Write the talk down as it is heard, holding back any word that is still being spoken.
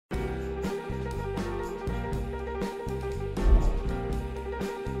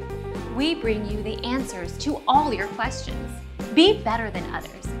we bring you the answers to all your questions. Be better than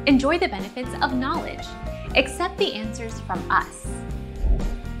others. Enjoy the benefits of knowledge. Accept the answers from us.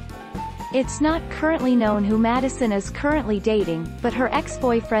 It's not currently known who Madison is currently dating, but her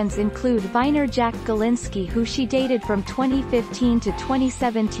ex-boyfriends include Viner Jack Galinsky, who she dated from 2015 to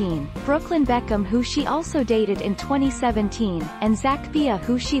 2017, Brooklyn Beckham, who she also dated in 2017, and Zach Bia,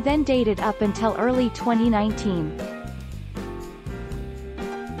 who she then dated up until early 2019.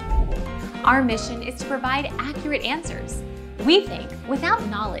 Our mission is to provide accurate answers. We think without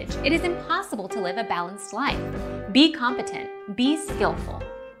knowledge, it is impossible to live a balanced life. Be competent, be skillful.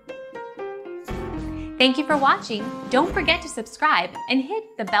 Thank you for watching. Don't forget to subscribe and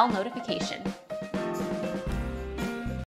hit the bell notification.